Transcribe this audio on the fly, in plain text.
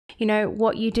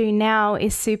what you do now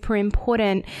is super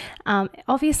important,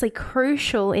 obviously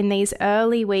crucial in these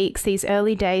early weeks, these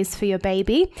early days for your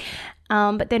baby.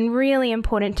 But then really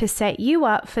important to set you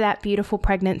up for that beautiful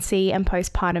pregnancy and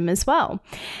postpartum as well.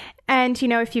 And,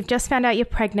 if you've just found out you're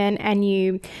pregnant and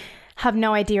you have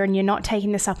no idea and you're not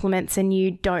taking the supplements and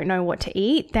you don't know what to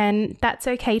eat, then that's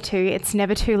okay too. It's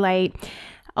never too late.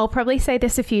 I'll probably say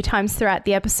this a few times throughout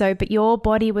the episode, but your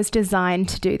body was designed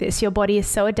to do this. Your body is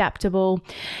so adaptable.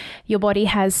 Your body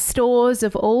has stores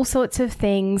of all sorts of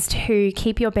things to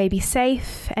keep your baby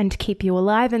safe and to keep you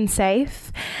alive and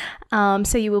safe.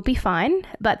 So you will be fine,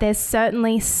 but there's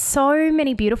certainly so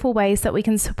many beautiful ways that we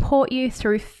can support you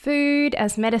through food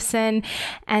as medicine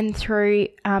and through,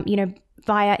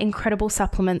 via incredible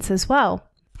supplements as well.